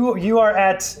 So you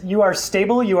are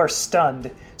stable. You are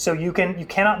stunned. So you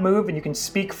cannot move and you can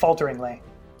speak falteringly.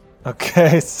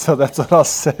 Okay, so that's what I'll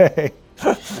say.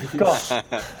 Cool.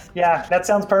 Yeah, that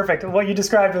sounds perfect. What you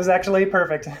described was actually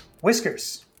perfect.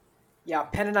 Whiskers. Yeah,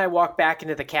 Penn and I walk back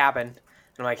into the cabin. And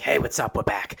I'm like, hey, what's up? We're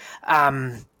back.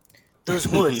 Those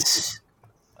woods,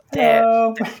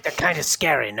 they're kind of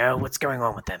scary, no? What's going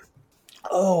on with them?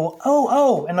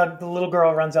 Oh. And the little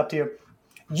girl runs up to you.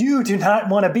 You do not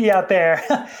want to be out there.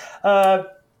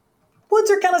 Woods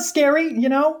are kind of scary, you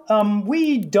know?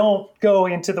 We don't go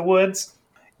into the woods.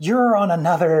 You're on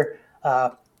another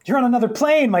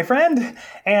plane, my friend.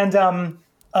 And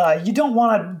you don't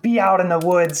want to be out in the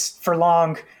woods for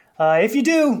long. If you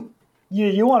do,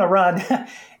 you want to run.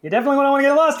 You definitely don't want to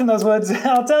get lost in those woods,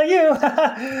 I'll tell you.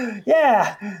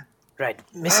 Yeah. Right,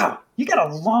 Miss. Wow, you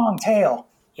got a long tail.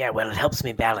 Yeah, well, it helps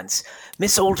me balance.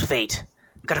 Miss Old Fate,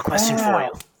 got a question for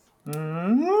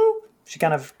you. She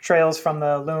kind of trails from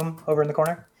the loom over in the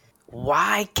corner.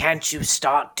 Why can't you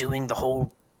start doing the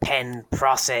whole pen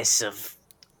process of,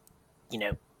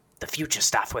 the future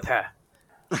stuff with her?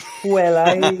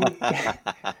 Well,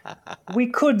 we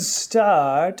could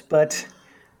start, but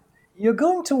you're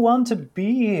going to want to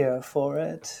be here for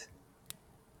it.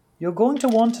 You're going to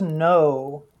want to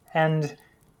know, and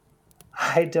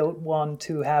I don't want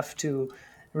to have to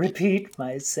repeat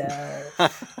myself.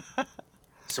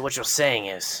 So what you're saying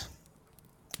is,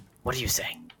 what are you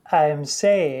saying? I'm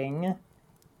saying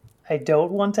I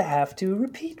don't want to have to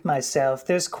repeat myself.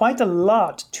 There's quite a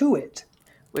lot to it.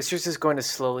 Whiskers is going to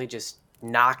slowly just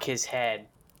knock his head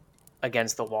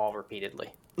against the wall repeatedly.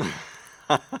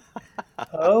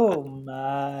 Oh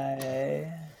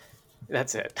my.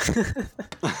 That's it.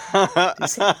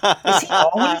 Is he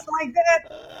always like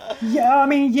that? Yeah, I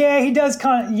mean, yeah, he does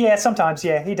sometimes,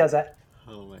 yeah, he does that.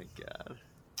 Oh my god.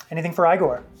 Anything for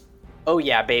Igor? Oh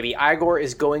yeah, baby. Igor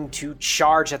is going to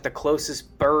charge at the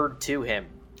closest bird to him.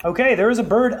 Okay, there is a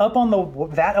bird up on the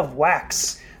vat of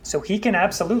wax, so he can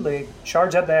absolutely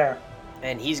charge up there.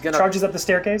 And he's gonna Charges up the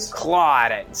staircase. claw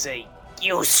at it and say,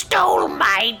 "You stole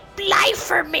my life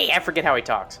from me." I forget how he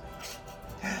talks.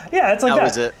 Yeah, it's like That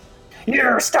was it.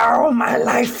 You stole my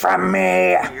life from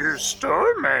me. You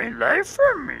stole my life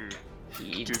from me.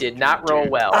 He did not roll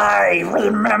well. I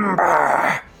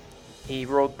remember. He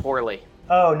rolled poorly.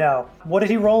 Oh no. What did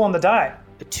he roll on the die?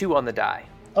 A 2 on the die.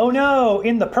 Oh no,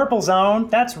 in the purple zone.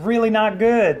 That's really not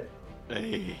good.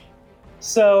 Hey.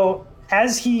 So,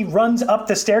 as he runs up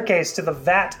the staircase to the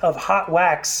vat of hot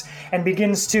wax and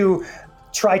begins to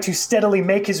try to steadily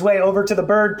make his way over to the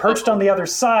bird perched on the other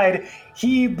side,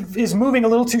 he is moving a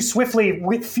little too swiftly,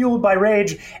 fueled by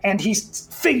rage, and his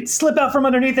feet slip out from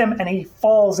underneath him, and he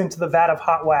falls into the vat of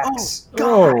hot wax.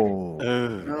 Oh.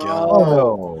 Oh, God.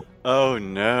 Oh. Oh,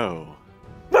 no.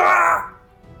 Ah!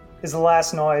 Is the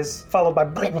last noise, followed by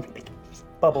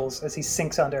bubbles as he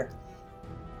sinks under.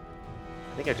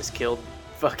 I think I just killed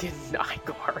fucking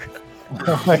Igor.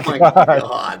 Oh my Oh my god.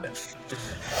 god.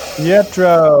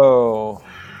 Pietro.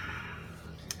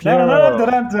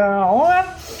 Piero.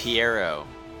 What? Piero.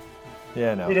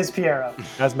 Yeah, no. It is Piero.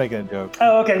 I was making a joke.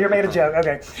 Oh, okay, you're making a joke.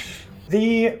 Okay.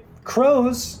 The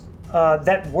crows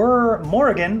that were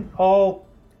Morrigan all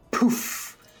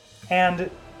poof.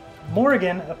 And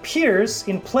Morrigan appears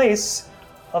in place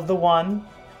of the one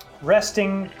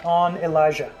resting on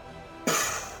Elijah.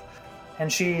 Poof.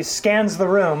 And she scans the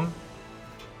room,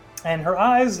 and her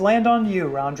eyes land on you,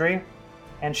 Roundry.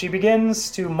 And she begins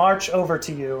to march over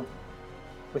to you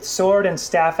with sword and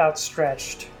staff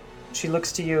outstretched. She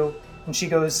looks to you, and she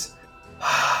goes,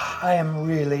 I am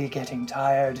really getting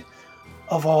tired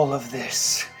of all of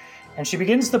this. And she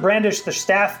begins to brandish the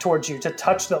staff towards you to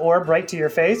touch the orb right to your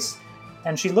face.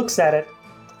 And she looks at it,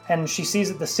 and she sees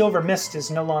that the silver mist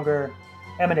is no longer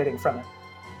emanating from it.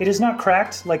 It is not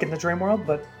cracked like in the dream world,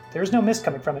 but there's no mist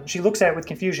coming from it. She looks at it with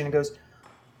confusion and goes,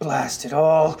 blast it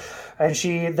all. And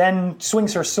she then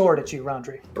swings her sword at you,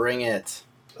 Roundry. Bring it.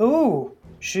 Ooh,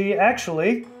 she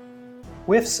actually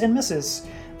whiffs and misses.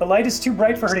 The light is too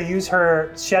bright for her to use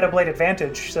her Shadow Blade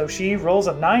advantage, so she rolls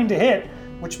a 9 to hit,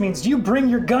 which means you bring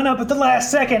your gun up at the last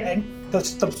second, and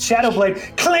the Shadow Blade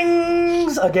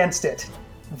clings against it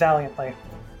valiantly.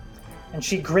 And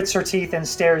she grits her teeth and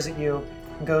stares at you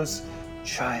and goes,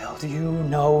 Child, you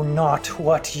know not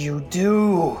what you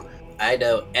do. I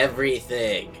know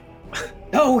everything.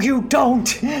 No, you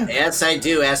don't! Yes, I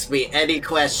do. Ask me any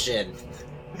question.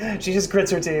 She just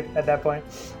grits her teeth at that point.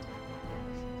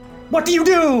 What do you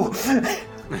do?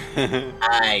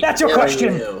 That's your kill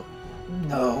question. you.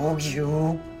 No,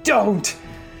 you don't.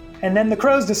 And then the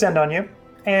crows descend on you,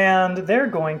 and they're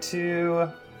going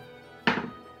to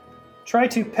try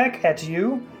to peck at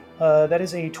you. That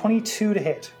is a 22 to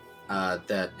hit.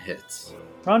 That hits.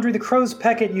 Rondry, the crows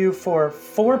peck at you for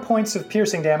 4 points of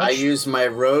piercing damage. I use my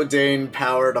Rodane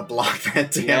power to block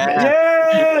that damage.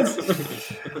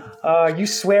 Yes! You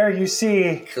swear you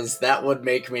see. Because that would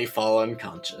make me fall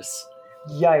unconscious.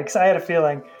 Yikes, I had a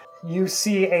feeling. You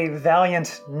see a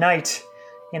valiant knight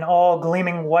in all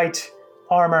gleaming white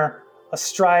armor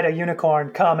astride a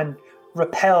unicorn come and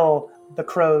repel the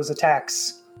crow's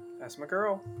attacks. That's my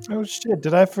girl. Oh shit,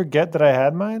 did I forget that I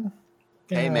had mine?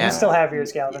 Hey, You man. still have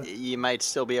yours, Galvin. You might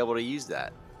still be able to use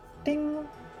that. Ding.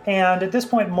 And at this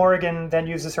point, Morrigan then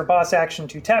uses her boss action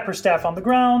to tap her staff on the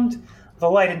ground. The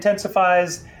light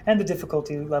intensifies, and the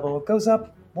difficulty level goes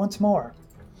up once more.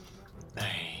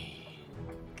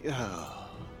 Oh.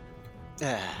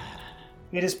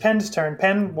 It is Pen's turn.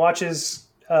 Pen watches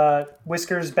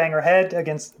Whiskers bang his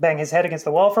head against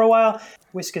the wall for a while.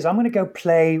 Whiskers, I'm going to go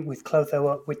play with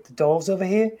Clotho with the dolls over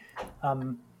here.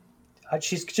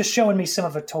 She's just showing me some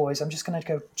of her toys. I'm just going to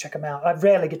go check them out. I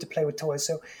rarely get to play with toys,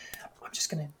 so I'm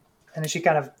just going to... And then she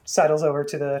kind of sidles over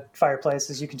to the fireplace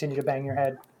as you continue to bang your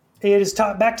head. It is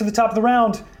back to the top of the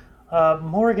round.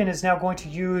 Morrigan is now going to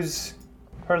use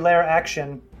her lair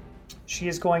action. She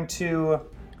is going to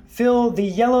fill the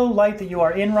yellow light that you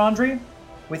are in, Rondry,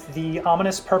 with the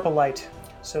ominous purple light.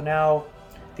 So now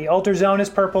the altar zone is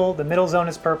purple, the middle zone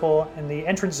is purple, and the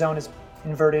entrance zone is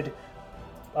inverted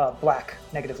black,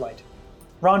 negative light.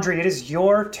 Rondry, it is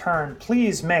your turn.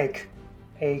 Please make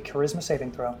a charisma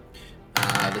saving throw.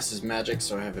 This is magic,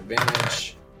 so I have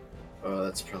advantage. Oh,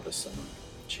 that's probably some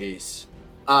chase.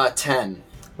 10.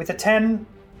 With a 10,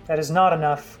 that is not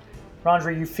enough.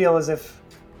 Rondry, you feel as if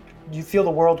you feel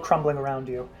the world crumbling around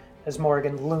you as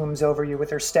Morrigan looms over you with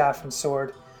her staff and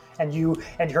sword. and you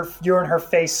and her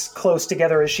face close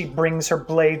together as she brings her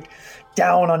blade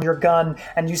down on your gun,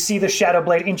 and you see the shadow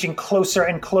blade inching closer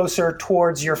and closer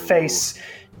towards your face.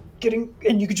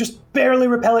 And you could just barely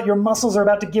repel it. Your muscles are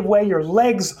about to give way. Your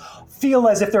legs feel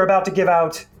as if they're about to give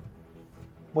out.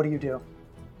 What do you do?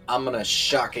 I'm gonna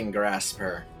shocking grasp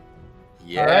her.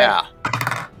 Yeah.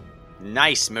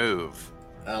 Nice move.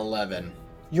 11.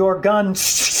 Your gun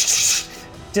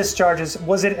discharges.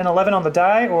 Was it an 11 on the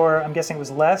die, or I'm guessing it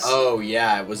was less? Oh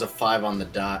yeah, it was a 5 on the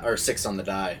die, or 6 on the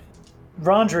die.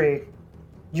 Rondri,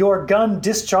 your gun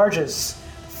discharges,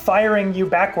 firing you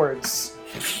backwards.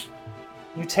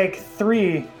 You take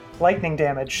 3 lightning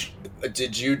damage.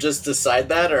 Did you just decide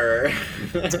that, or?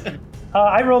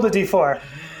 I rolled a d4.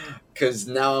 Because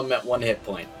now I'm at 1 hit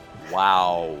point.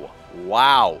 Wow.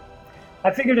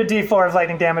 I figured a d4 of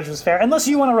lightning damage was fair, unless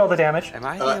you want to roll the damage. Am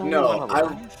I the only one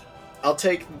alive? I'll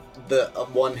take the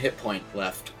 1 hit point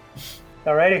left.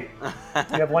 Alrighty.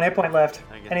 You have 1 hit point left.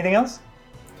 Anything else?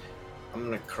 I'm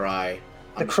gonna cry.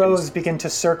 The crows begin to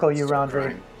circle you,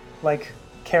 Rondri, like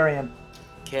carrion.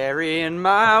 Carrying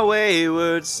my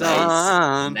wayward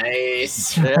son.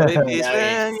 Nice. Babies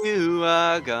when you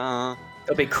are gone.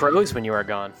 There'll be crows when you are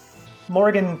gone.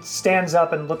 Morgan stands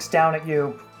up and looks down at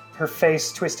you, her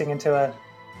face twisting into a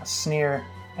sneer,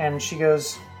 and she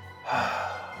goes,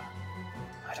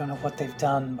 I don't know what they've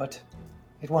done, but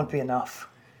it won't be enough.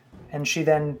 And she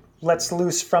then lets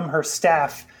loose from her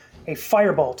staff a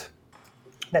firebolt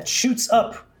that shoots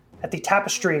up at the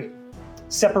tapestry,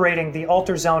 separating the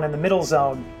altar zone and the middle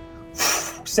zone,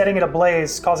 setting it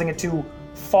ablaze, causing it to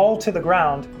fall to the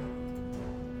ground,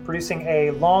 producing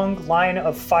a long line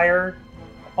of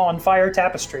on fire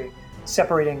tapestry,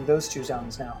 separating those 2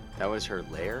 zones now. That was her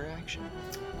lair action?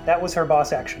 That was her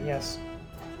boss action, yes.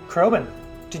 Krobin,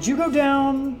 did you go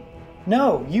down?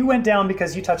 No, you went down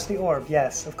because you touched the orb.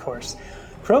 Yes, of course.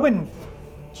 Krobin,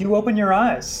 you open your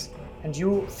eyes, and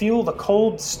you feel the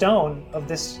cold stone of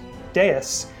this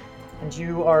dais, and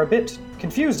you are a bit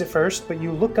confused at first, but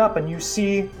you look up and you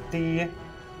see the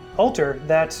altar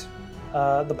that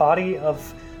the body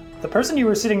of the person you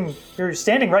were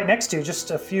standing right next to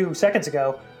just a few seconds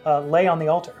ago lay on the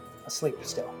altar, asleep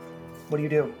still. What do you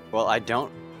do? Well, I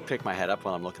don't pick my head up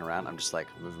while I'm looking around. I'm just like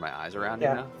moving my eyes around, you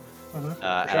know? Mm-hmm.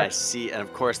 And I see, and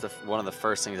of course, one of the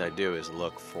first things I do is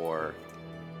look for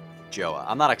Joa.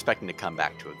 I'm not expecting to come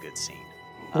back to a good scene.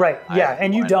 Right, yeah,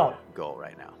 and you don't. Goal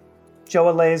right now.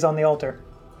 Joa lays on the altar.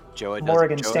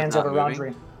 Morgan stands over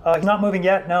moving? Rondri. He's not moving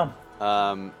yet, no.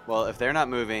 Well, if they're not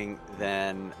moving,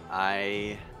 then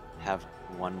I have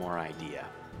one more idea.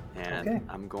 And Okay.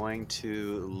 I'm going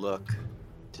to look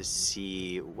to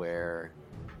see where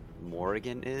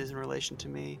Morgan is in relation to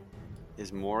me.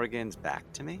 Is Morgan's back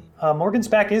to me? Morgan's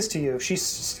back is to you.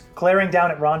 She's glaring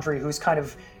down at Rondri, who's kind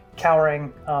of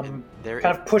cowering, kind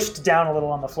of pushed down a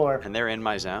little on the floor. And they're in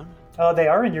my zone? Oh, they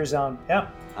are in your zone, yeah.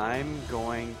 I'm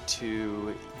going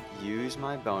to use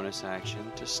my bonus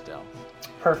action to stealth.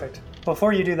 Perfect.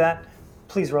 Before you do that,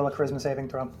 please roll a charisma saving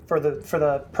throw for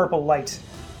the purple light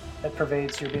that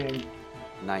pervades your being.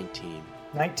 19.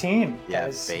 19. Yeah,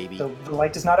 guys. baby. The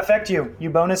light does not affect you. You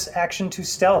bonus action to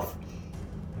stealth.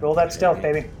 Roll that stealth,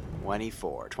 baby.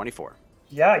 24.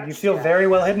 Yeah, you feel very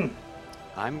well hidden.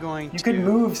 I'm going to... You could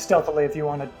move stealthily if you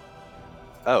wanted.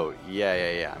 Oh,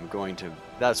 yeah. I'm going to...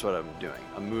 That's what I'm doing.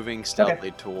 I'm moving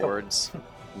stealthily towards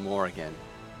Morgan.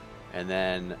 And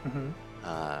then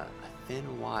a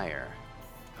thin wire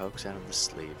pokes out of the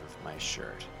sleeve of my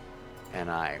shirt.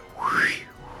 And I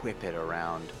whip it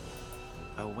around.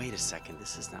 Oh, wait a second.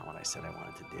 This is not what I said I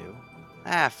wanted to do.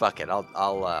 Fuck it.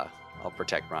 I'll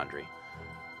protect Rondri.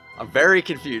 I'm very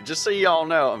confused. Just so y'all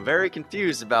know, I'm very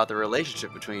confused about the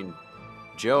relationship between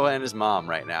Joa and his mom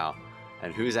right now,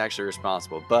 and who's actually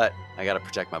responsible. But I gotta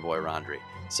protect my boy Rondri.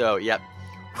 So, yep.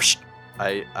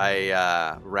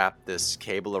 I wrap this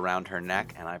cable around her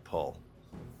neck and I pull.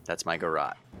 That's my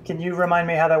garrote. Can you remind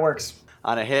me how that works?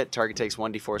 On a hit, target takes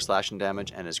 1d4 slashing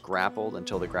damage and is grappled.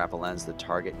 Until the grapple ends, the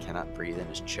target cannot breathe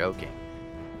and is choking.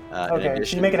 Okay,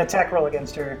 so you make an attack roll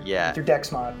against her with your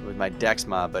dex mod. With my dex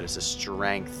mod, but it's a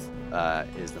strength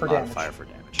is the For modifier for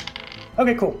damage.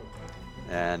 Okay, cool.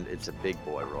 And it's a big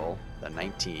boy roll, the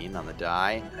 19 on the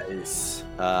die. Nice.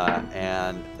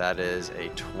 And that is a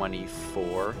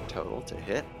 24 total to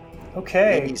hit.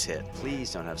 Okay. Please hit.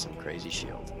 Please don't have some crazy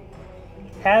shield.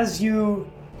 As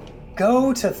you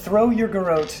go to throw your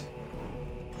garrote,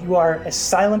 you are as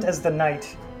silent as the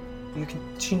night.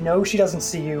 She knows she doesn't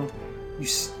see you.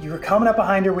 You're coming up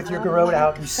behind her with your garrote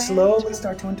out. You slowly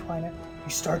start to entwine it. You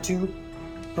start to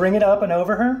bring it up and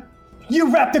over her.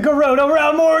 You wrap the garrote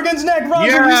around Morgan's neck, Rondry.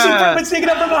 Yeah. You see Krobin sneaking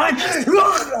up from behind.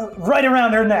 Right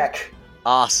around her neck.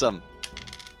 Awesome.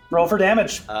 Roll for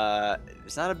damage.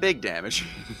 It's not a big damage.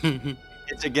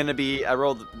 It's gonna be, I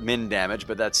rolled min damage,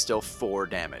 but that's still 4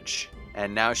 damage.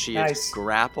 And now she is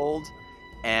grappled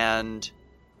and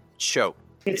choked.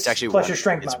 It's actually plus one, your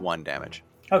strength it's mod. 1 damage.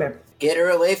 Okay. Get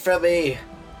her away from me.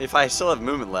 If I still have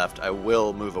movement left, I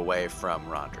will move away from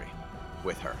Rondry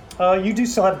with her. You do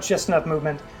still have just enough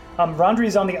movement. Rondry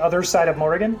is on the other side of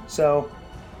Morgan, so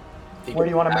where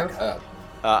do you want to move?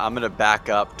 I'm going to back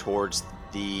up towards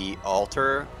the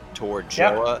altar, toward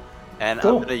Yep. Joa, and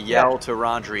Cool. I'm going to yell to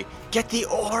Rondry, "Get the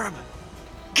orb!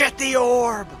 Get the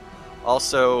orb!"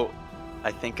 Also,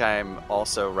 I think I'm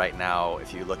also right now,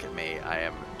 if you look at me, I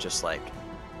am just like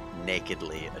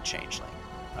nakedly a changeling.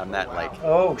 I'm that like,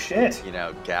 Oh, shit. you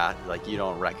know, like you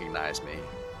don't recognize me.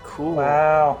 Cool.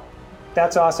 Wow.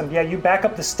 That's awesome. Yeah, you back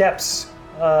up the steps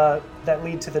that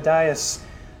lead to the dais,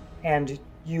 and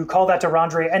you call that to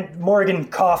Rondry, and Morgan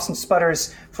coughs and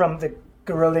sputters from the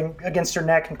garroting against her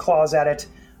neck and claws at it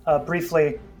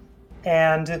briefly.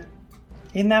 And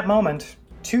in that moment,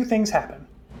 2 things happen.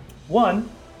 One,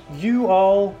 you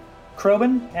all,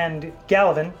 Krobin and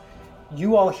Galavin,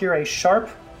 you all hear a sharp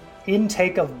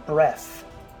intake of breath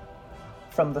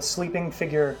from the sleeping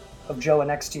figure of Joa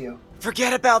next to you.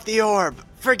 Forget about the orb!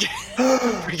 Forget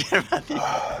about the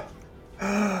orb.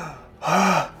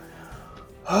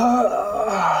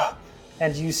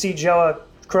 And you see Joa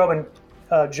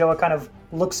kind of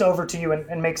looks over to you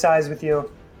and makes eyes with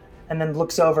you, and then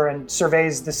looks over and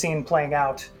surveys the scene playing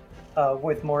out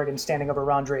with Morgan standing over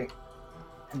Rondry.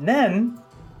 And then,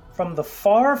 from the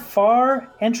far, far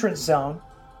entrance zone,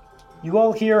 you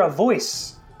all hear a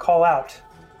voice call out,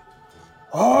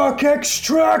 "Arc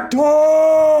Extractor!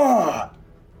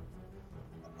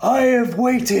 I have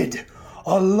waited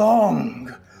a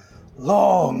long,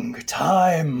 long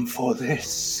time for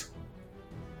this."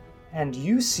 And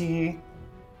you see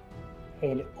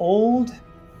an old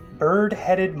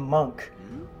bird-headed monk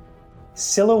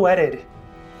silhouetted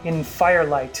in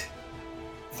firelight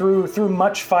through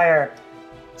much fire,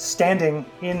 standing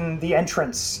in the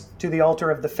entrance to the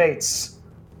altar of the Fates,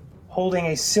 holding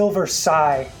a silver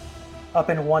sai up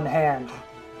in one hand.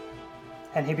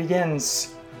 And he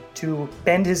begins to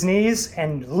bend his knees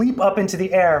and leap up into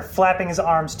the air, flapping his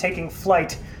arms, taking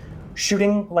flight,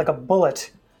 shooting like a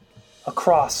bullet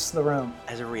across the room.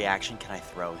 As a reaction, can I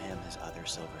throw him his other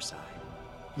silver sai?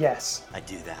 Yes. I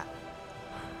do that.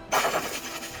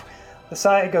 The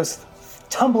sai goes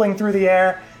tumbling through the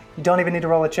air. You don't even need to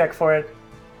roll a check for it.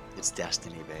 It's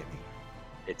destiny, baby.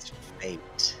 It's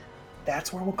fate.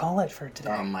 That's where we'll call it for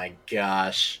today. Oh my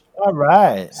gosh. All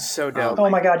right. So dope. Oh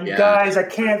my god, you Yeah. guys, I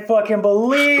can't fucking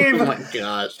believe Oh my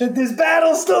gosh. that this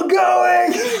battle's still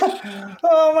going!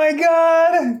 Oh my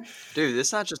god! Dude, this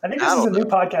is not just I think battle, this is a new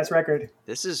though. podcast record.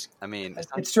 This is, I mean... It's,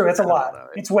 not It's true, it's a battle, lot. though.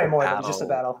 It's way more than battle. just a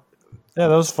battle. Yeah,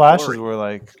 those flashes Story. were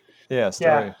like, story. Yeah,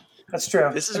 that's true.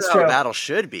 This is that's how true. a battle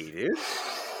should be, dude.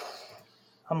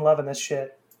 I'm loving this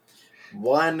shit.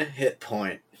 1 hit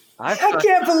point. I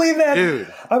can't believe that.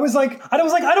 Dude. I was like, I don't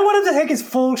want him to take his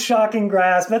full shocking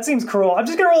grasp. That seems cruel. I'm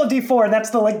just gonna roll a d4, and that's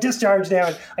the discharge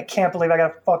damage. I can't believe I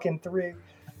got a fucking 3.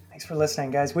 Thanks for listening,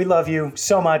 guys. We love you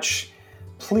so much.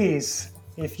 Please,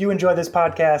 if you enjoy this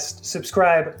podcast,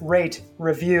 subscribe, rate,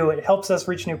 review. It helps us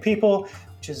reach new people,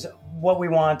 which is what we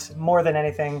want more than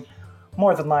anything,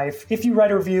 more than life. If you write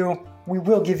a review, we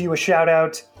will give you a shout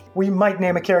out. We might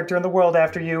name a character in the world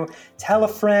after you. Tell a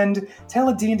friend, tell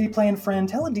a D&D playing friend,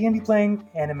 tell a D&D playing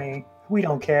enemy. We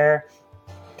don't care.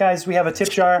 Guys, we have a tip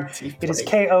jar. It is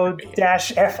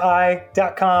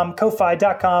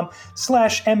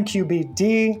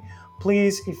ko-fi.com/MQBD.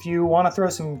 Please, if you want to throw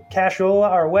some cashola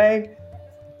our way,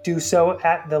 do so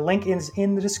at the link is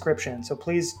in the description. So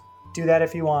please do that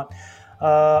if you want.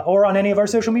 Or on any of our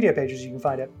social media pages, you can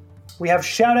find it. We have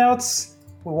shout outs.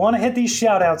 We want to hit these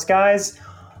shout outs, guys.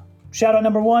 Shout out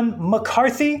number 1,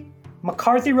 McCarthy.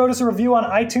 McCarthy wrote us a review on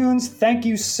iTunes. Thank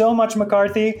you so much,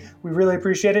 McCarthy. We really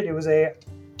appreciate it. It was a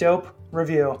dope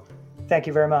review. Thank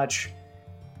you very much.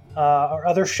 Our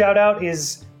other shout out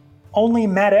is Only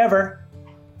Matt Ever.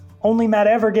 Only Matt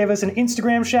Ever gave us an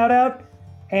Instagram shout out,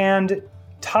 and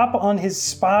top on his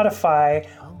Spotify.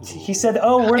 He said,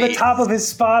 we're the top of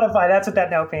his Spotify. That's what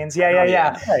that note means.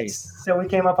 Yeah. Nice. So we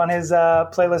came up on his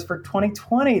playlist for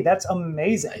 2020. That's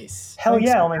amazing. Nice. Hell Thanks,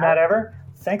 yeah, Only Matt. Matt Ever.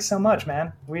 Thanks so much,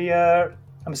 man.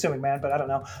 I'm assuming, man, but I don't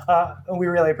know. We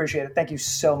really appreciate it. Thank you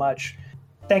so much.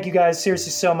 Thank you guys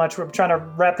seriously so much. We're trying to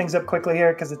wrap things up quickly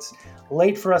here because it's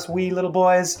late for us wee little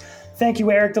boys. Thank you,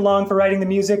 Eric DeLong, for writing the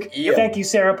music. Yep. Thank you,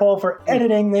 Sarah Pohl, for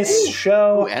editing this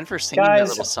show. Ooh, and for singing that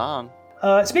little song.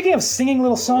 Speaking of singing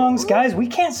little songs, guys, we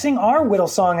can't sing our Whittle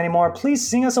song anymore. Please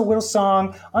sing us a Whittle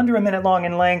song under a minute long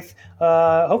in length,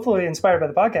 hopefully inspired by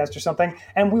the podcast or something,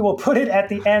 and we will put it at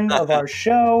the end of our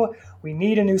show. We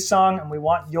need a new song, and we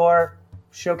want your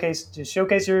showcase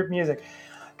your music.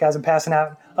 Guys, I'm passing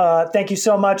out. Thank you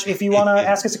so much. If you want to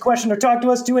ask us a question or talk to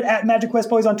us, do it at Magic Quest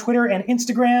Boys on Twitter and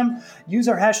Instagram. Use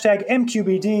our hashtag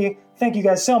MQBD. Thank you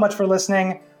guys so much for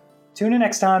listening. Tune in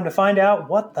next time to find out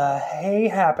what the hey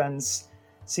happens.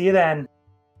 See you then.